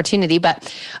had an opportunity,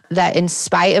 but that in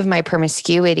spite of my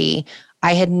promiscuity,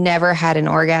 I had never had an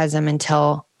orgasm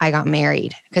until I got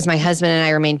married, because my husband and I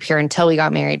remained pure until we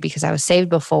got married because I was saved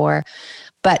before.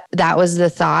 But that was the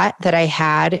thought that I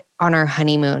had on our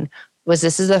honeymoon, was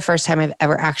this is the first time I've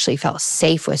ever actually felt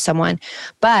safe with someone.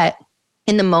 But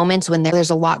in the moments when there's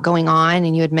a lot going on,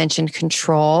 and you had mentioned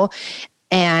control,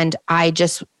 and I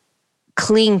just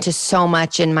cling to so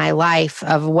much in my life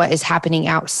of what is happening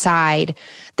outside,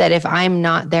 that if I'm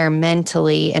not there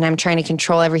mentally and I'm trying to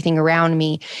control everything around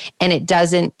me and it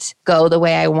doesn't go the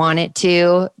way I want it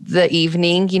to the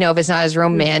evening, if it's not as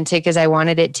romantic as I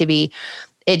wanted it to be,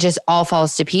 it just all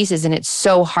falls to pieces. And it's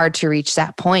so hard to reach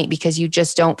that point because you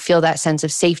just don't feel that sense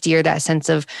of safety or that sense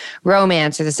of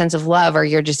romance or the sense of love, or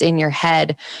you're just in your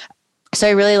head. So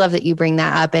I really love that you bring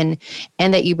that up and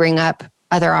that you bring up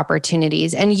other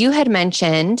opportunities. And you had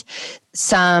mentioned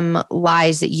some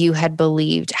lies that you had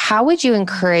believed. How would you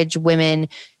encourage women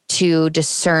to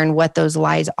discern what those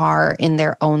lies are in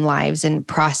their own lives and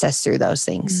process through those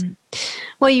things?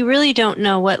 Well, you really don't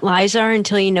know what lies are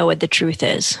until you know what the truth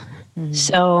is.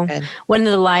 So one of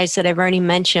the lies that I've already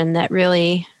mentioned that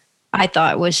really I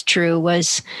thought was true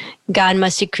was God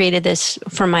must have created this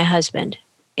for my husband.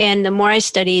 And the more I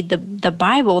studied the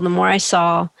Bible, the more I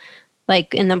saw,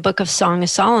 like in the book of Song of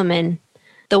Solomon,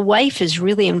 the wife is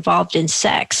really involved in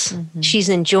sex. Mm-hmm. She's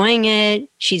enjoying it.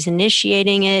 She's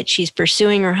initiating it. She's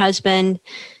pursuing her husband.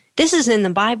 This is in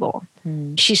the Bible.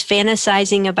 Mm. She's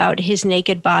fantasizing about his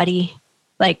naked body,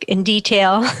 like in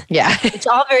detail. Yeah. It's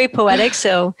all very poetic.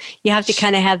 So you have to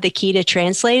kind of have the key to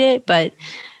translate it. But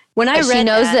when I read she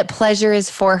knows that pleasure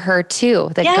is for her too,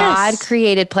 that yes. God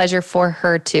created pleasure for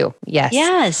her too. Yes.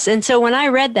 Yes. And so when I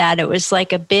read that, it was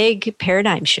like a big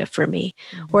paradigm shift for me.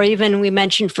 Mm-hmm. Or even we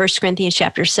mentioned 1 Corinthians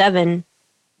chapter 7,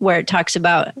 where it talks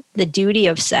about the duty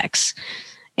of sex.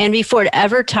 And before it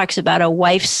ever talks about a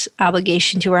wife's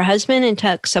obligation to her husband, and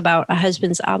talks about a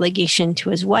husband's obligation to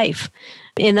his wife.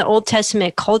 In the Old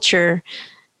Testament culture,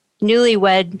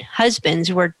 newlywed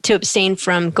husbands were to abstain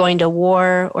from going to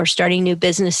war or starting new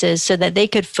businesses so that they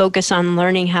could focus on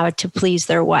learning how to please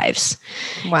their wives.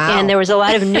 Wow. And there was a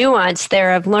lot of nuance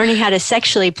there of learning how to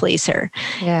sexually please her.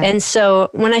 Yeah. And so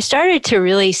when I started to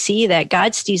really see that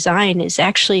God's design is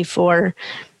actually for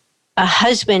a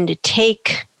husband to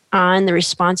take on the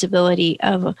responsibility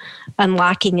of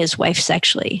unlocking his wife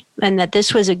sexually, and that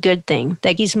this was a good thing,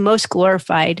 that he's most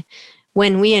glorified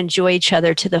when we enjoy each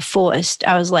other to the fullest.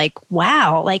 I was like,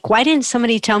 wow, like, why didn't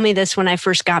somebody tell me this when I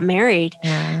first got married?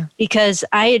 Yeah. Because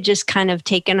I had just kind of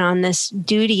taken on this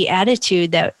duty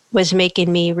attitude that was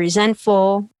making me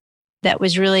resentful, that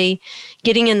was really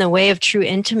getting in the way of true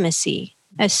intimacy.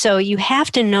 And so you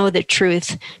have to know the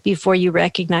truth before you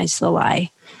recognize the lie.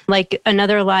 Like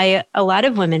another lie a lot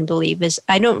of women believe is,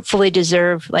 I don't fully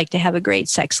deserve like to have a great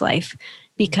sex life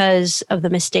because of the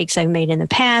mistakes I've made in the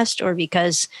past, or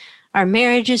because our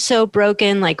marriage is so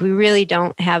broken, like we really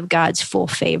don't have God's full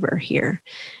favor here.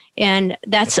 And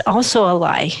that's also a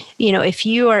lie. If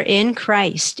you are in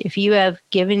Christ, if you have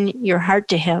given your heart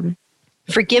to him,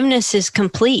 forgiveness is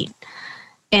complete.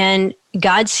 And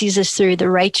God sees us through the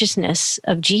righteousness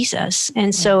of Jesus.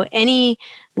 And so any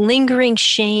lingering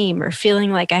shame or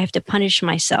feeling like I have to punish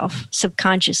myself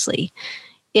subconsciously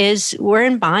is we're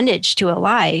in bondage to a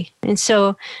lie. And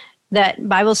so that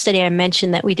Bible study I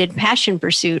mentioned that we did, Passion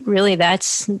Pursuit, really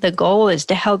that's the goal, is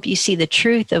to help you see the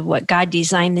truth of what God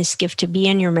designed this gift to be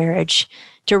in your marriage,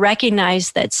 to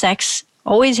recognize that sex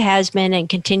always has been and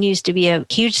continues to be a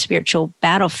huge spiritual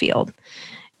battlefield.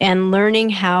 And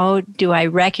learning how do I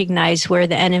recognize where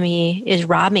the enemy is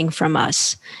robbing from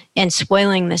us and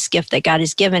spoiling this gift that God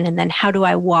has given, and then how do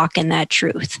I walk in that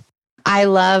truth? I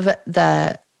love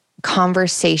the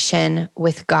conversation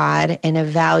with God and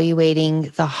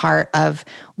evaluating the heart of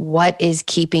what is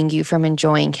keeping you from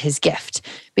enjoying his gift,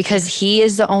 because he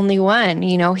is the only one,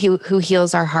 who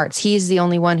heals our hearts. He's the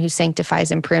only one who sanctifies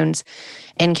and prunes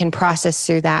and can process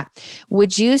through that.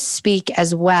 Would you speak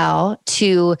as well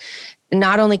to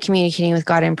not only communicating with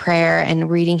God in prayer and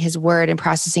reading his word and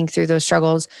processing through those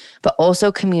struggles, but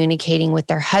also communicating with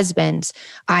their husbands?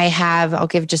 I'll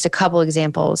give just a couple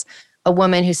examples. A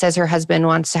woman who says her husband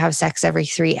wants to have sex every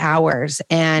 3 hours.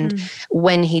 And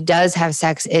when he does have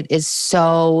sex, it is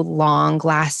so long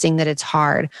lasting that it's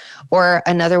hard. Or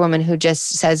another woman who just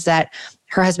says that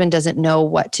her husband doesn't know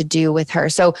what to do with her.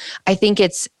 So I think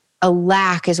it's a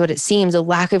lack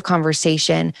of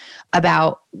conversation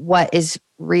about what is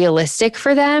realistic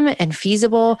for them and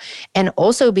feasible, and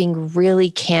also being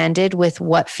really candid with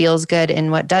what feels good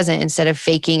and what doesn't, instead of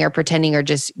faking or pretending or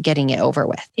just getting it over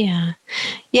with. Yeah.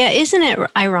 Isn't it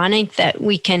ironic that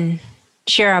we can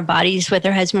share our bodies with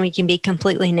our husband? We can be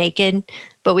completely naked,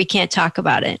 but we can't talk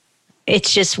about it.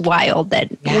 It's just wild that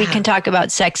we can talk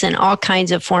about sex in all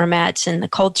kinds of formats in the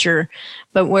culture,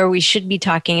 but where we should be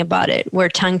talking about it, we're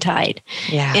tongue-tied.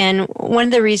 Yeah. And one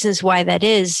of the reasons why that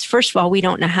is, first of all, we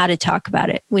don't know how to talk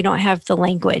about it. We don't have the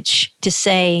language to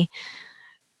say,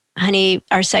 honey,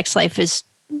 our sex life is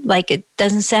like, it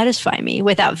doesn't satisfy me,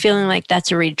 without feeling like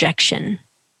that's a rejection.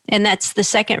 And that's the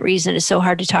second reason it's so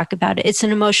hard to talk about it. It's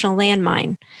an emotional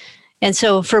landmine. And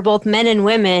so for both men and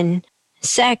women,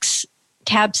 sex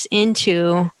taps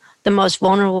into the most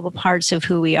vulnerable parts of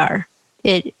who we are.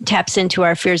 It taps into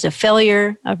our fears of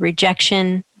failure, of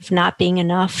rejection, of not being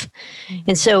enough.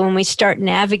 And so when we start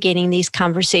navigating these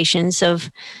conversations of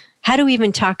how do we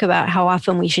even talk about how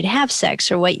often we should have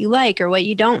sex, or what you like or what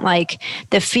you don't like,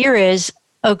 the fear is,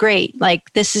 oh, great,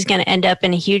 like this is going to end up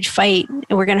in a huge fight and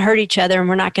we're going to hurt each other and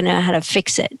we're not going to know how to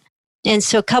fix it. And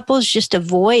so couples just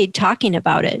avoid talking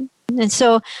about it. And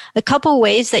so a couple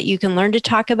ways that you can learn to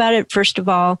talk about it. First of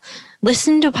all,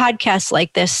 listen to podcasts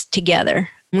like this together.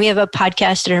 We have a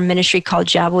podcast in our ministry called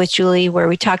Job with Juli, where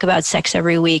we talk about sex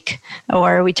every week,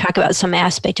 or we talk about some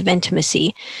aspect of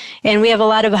intimacy. And we have a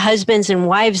lot of husbands and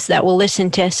wives that will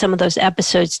listen to some of those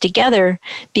episodes together,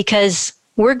 because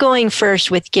we're going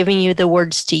first with giving you the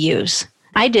words to use.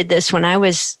 I did this when I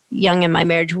was young in my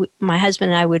marriage. My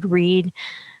husband and I would read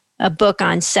a book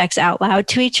on sex out loud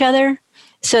to each other,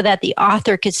 so that the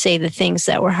author could say the things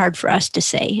that were hard for us to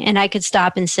say. And I could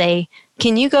stop and say,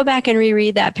 can you go back and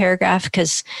reread that paragraph?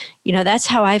 Because, that's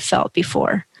how I felt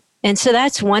before. And so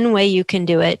that's one way you can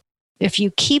do it. If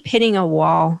you keep hitting a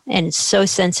wall and it's so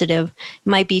sensitive, it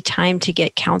might be time to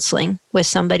get counseling with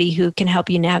somebody who can help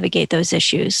you navigate those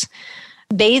issues.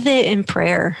 Bathe it in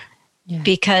prayer,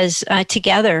 because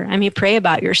together, pray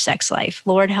about your sex life.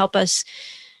 Lord, help us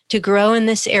to grow in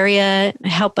this area,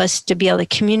 help us to be able to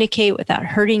communicate without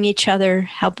hurting each other,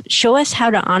 show us how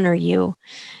to honor you.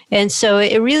 And so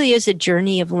it really is a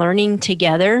journey of learning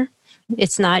together.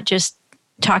 It's not just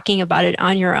talking about it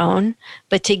on your own,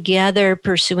 but together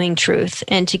pursuing truth,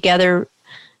 and together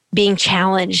being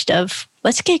challenged of,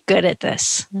 let's get good at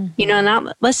this.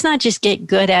 Let's not just get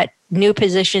good at new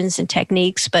positions and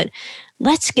techniques, but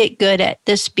let's get good at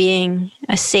this being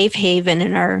a safe haven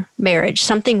in our marriage,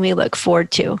 something we look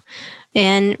forward to.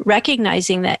 And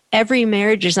recognizing that every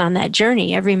marriage is on that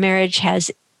journey. Every marriage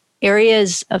has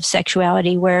areas of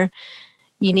sexuality where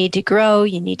you need to grow,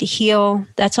 you need to heal.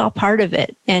 That's all part of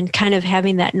it. And kind of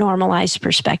having that normalized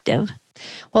perspective.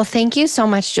 Well, thank you so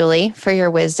much, Juli, for your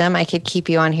wisdom. I could keep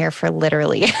you on here for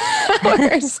literally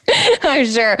hours. I'm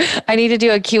sure I need to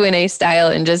do a Q&A style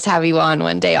and just have you on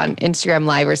one day on Instagram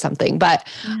Live or something. But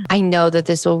I know that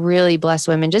this will really bless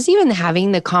women, just even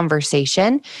having the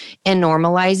conversation and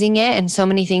normalizing it. And so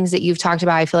many things that you've talked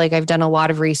about. I feel like I've done a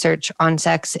lot of research on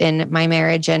sex in my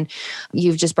marriage, and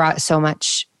you've just brought so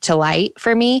much to light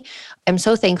for me. I'm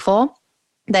so thankful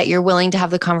that you're willing to have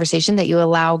the conversation, that you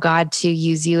allow God to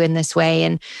use you in this way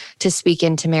and to speak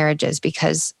into marriages,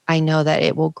 because I know that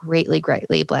it will greatly,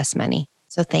 greatly bless many.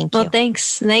 So thank you. Well,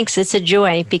 thanks. It's a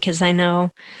joy, because I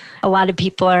know a lot of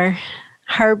people are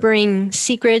harboring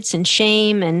secrets and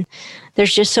shame. And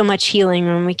there's just so much healing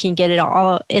when we can get it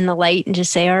all in the light and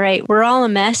just say, all right, we're all a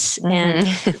mess, and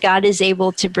God is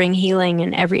able to bring healing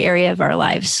in every area of our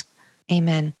lives.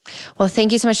 Amen. Well,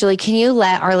 thank you so much, Juli. Can you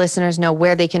let our listeners know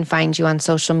where they can find you on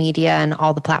social media and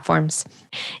all the platforms?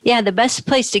 Yeah, the best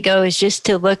place to go is just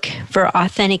to look for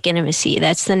Authentic Intimacy.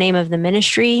 That's the name of the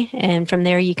ministry. And from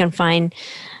there, you can find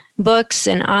books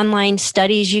and online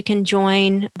studies you can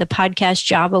join, the podcast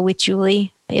Java with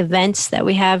Juli, events that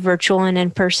we have virtual and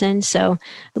in person. So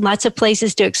lots of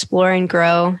places to explore and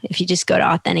grow if you just go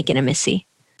to Authentic Intimacy.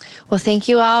 Well, thank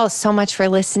you all so much for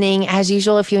listening. As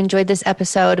usual, if you enjoyed this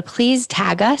episode, please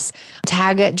tag us.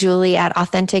 Tag Juli at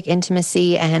Authentic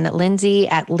Intimacy and Lindsay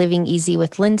at Living Easy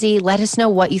with Lindsay. Let us know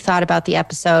what you thought about the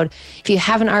episode. If you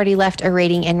haven't already left a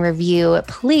rating and review,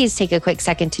 please take a quick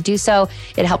second to do so.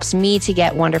 It helps me to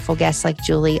get wonderful guests like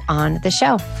Juli on the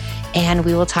show. And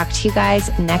we will talk to you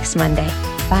guys next Monday.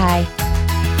 Bye.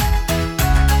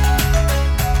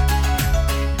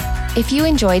 If you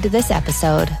enjoyed this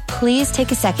episode, please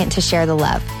take a second to share the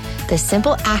love. The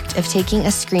simple act of taking a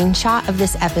screenshot of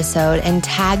this episode and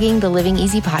tagging the Living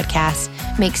Easy podcast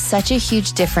makes such a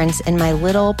huge difference in my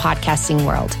little podcasting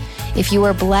world. If you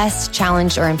were blessed,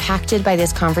 challenged, or impacted by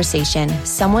this conversation,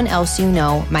 someone else you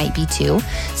know might be too.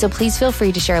 So please feel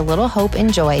free to share a little hope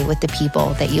and joy with the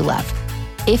people that you love.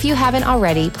 If you haven't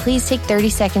already, please take 30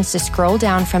 seconds to scroll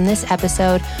down from this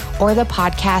episode or the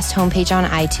podcast homepage on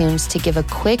iTunes to give a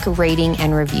quick rating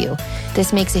and review.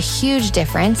 This makes a huge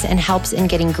difference and helps in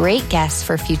getting great guests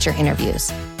for future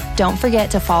interviews. Don't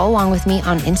forget to follow along with me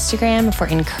on Instagram for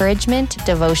encouragement,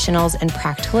 devotionals, and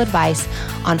practical advice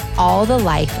on all the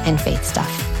life and faith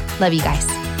stuff. Love you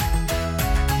guys.